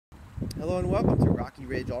Hello and welcome to Rocky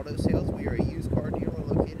Ridge Auto Sales. We are a used car dealer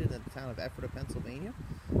located in the town of Ephrata, Pennsylvania.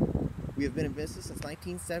 We have been in business since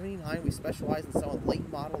 1979. We specialize in selling late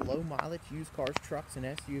model, low mileage used cars, trucks, and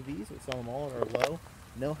SUVs. We sell them all at our low,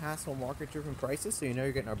 no hassle, market driven prices, so you know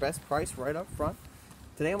you're getting our best price right up front.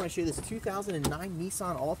 Today I'm going to show you this 2009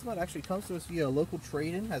 Nissan Altima. It actually comes to us via a local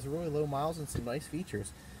trade-in, has really low miles and some nice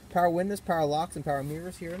features. Power windows, power locks, and power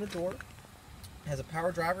mirrors here in the door. It has a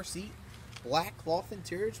power driver seat. Black cloth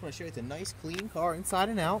interior. Just want to show you it's a nice clean car inside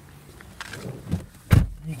and out.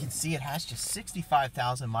 You can see it has just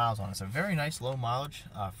 65,000 miles on it. So very nice low mileage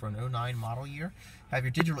for an 09 model year. Have your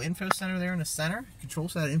digital info center there in the center.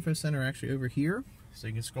 Controls that info center actually over here. So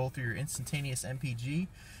you can scroll through your instantaneous MPG,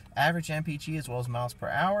 average MPG as well as miles per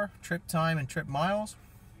hour, trip time and trip miles,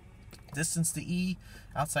 distance to E,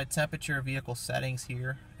 outside temperature, vehicle settings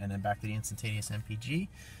here, and then back to the instantaneous MPG.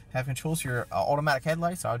 Have controls for your automatic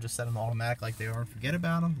headlights. So I'll just set them automatic like they are and forget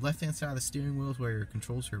about them. Left hand side of the steering wheel is where your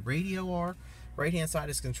controls for your radio are. Right hand side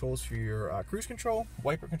is controls for your cruise control.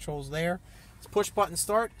 Wiper controls there. It's push button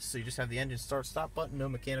start, so you just have the engine start stop button, no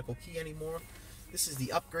mechanical key anymore. This is the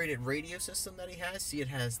upgraded radio system that he has. See, it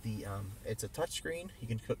has the it's a touch screen. You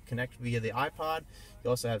can connect via the iPod. You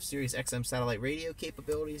also have Sirius XM satellite radio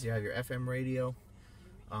capabilities. You have your FM radio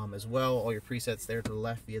as well. All your presets there to the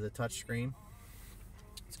left via the touch screen.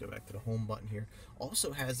 Let's go back to the home button here.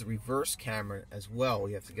 Also has the reverse camera as well.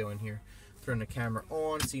 You have to go in here, turn the camera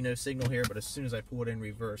on, see no signal here, but as soon as I pull it in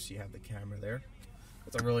reverse, you have the camera there.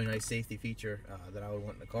 That's a really nice safety feature that I would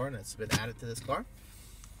want in the car, and that's been added to this car.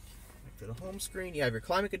 Back to the home screen, you have your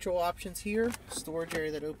climate control options here, storage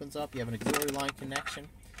area that opens up, you have an auxiliary line connection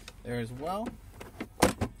there as well.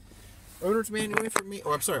 Owner's manual information,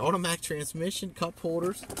 or I'm sorry, automatic transmission, cup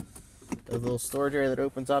holders. A little storage area that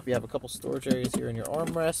opens up. You have a couple storage areas here in your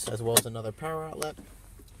armrests, as well as another power outlet.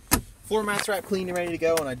 Floor mats wrapped clean and ready to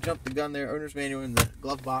go, and I jumped the gun there. Owner's manual in the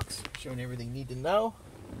glove box, showing everything you need to know.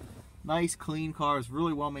 Nice, clean car. Is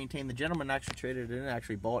really well maintained. The gentleman actually traded it in,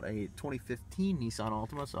 actually bought a 2015 Nissan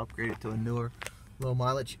Altima, so upgraded to a newer, low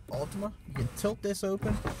mileage Altima. You can tilt this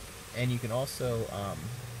open, and you can also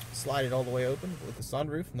slide it all the way open with the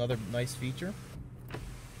sunroof. Another nice feature.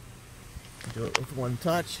 Do it with one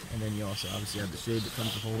touch, and then you also obviously have the shade that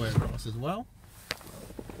comes the whole way across as well.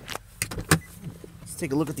 Let's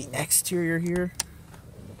take a look at the exterior here,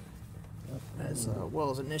 as well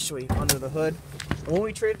as initially under the hood. When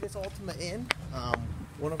we traded this Altima in,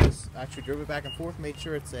 one of us actually drove it back and forth, made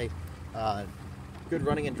sure it's a good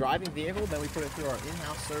running and driving vehicle. Then we put it through our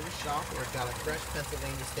in-house service shop, where it got a fresh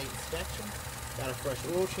Pennsylvania state inspection, got a fresh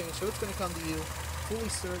oil change, so it's going to come to you fully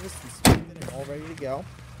serviced, inspected, and all ready to go.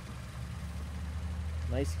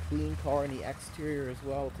 Nice clean car in the exterior as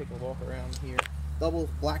well. We'll take a walk around here. Double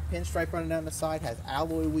black pinstripe running down the side, has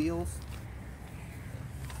alloy wheels.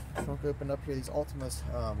 Trunk open up here. These Altimas,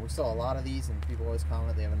 we saw a lot of these, and people always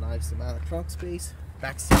comment they have a nice amount of trunk space.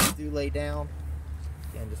 Back seats do lay down.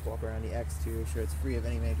 Again, just walk around the exterior, sure it's free of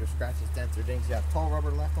any major scratches, dents, or dings. You have tall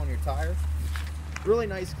rubber left on your tires. Really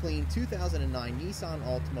nice, clean 2009 Nissan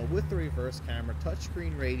Altima with the reverse camera,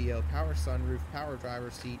 touchscreen radio, power sunroof, power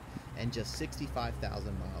driver seat, and just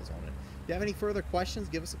 65,000 miles on it. If you have any further questions,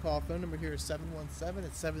 give us a call. Phone number here is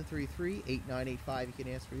 717-733-8985. You can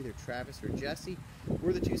ask for either Travis or Jesse.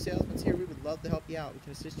 We're the two salesmen here. We would love to help you out. We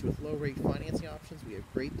can assist you with low-rate financing options. We have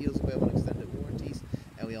great deals available on extended warranties,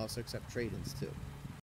 and we also accept trade-ins too.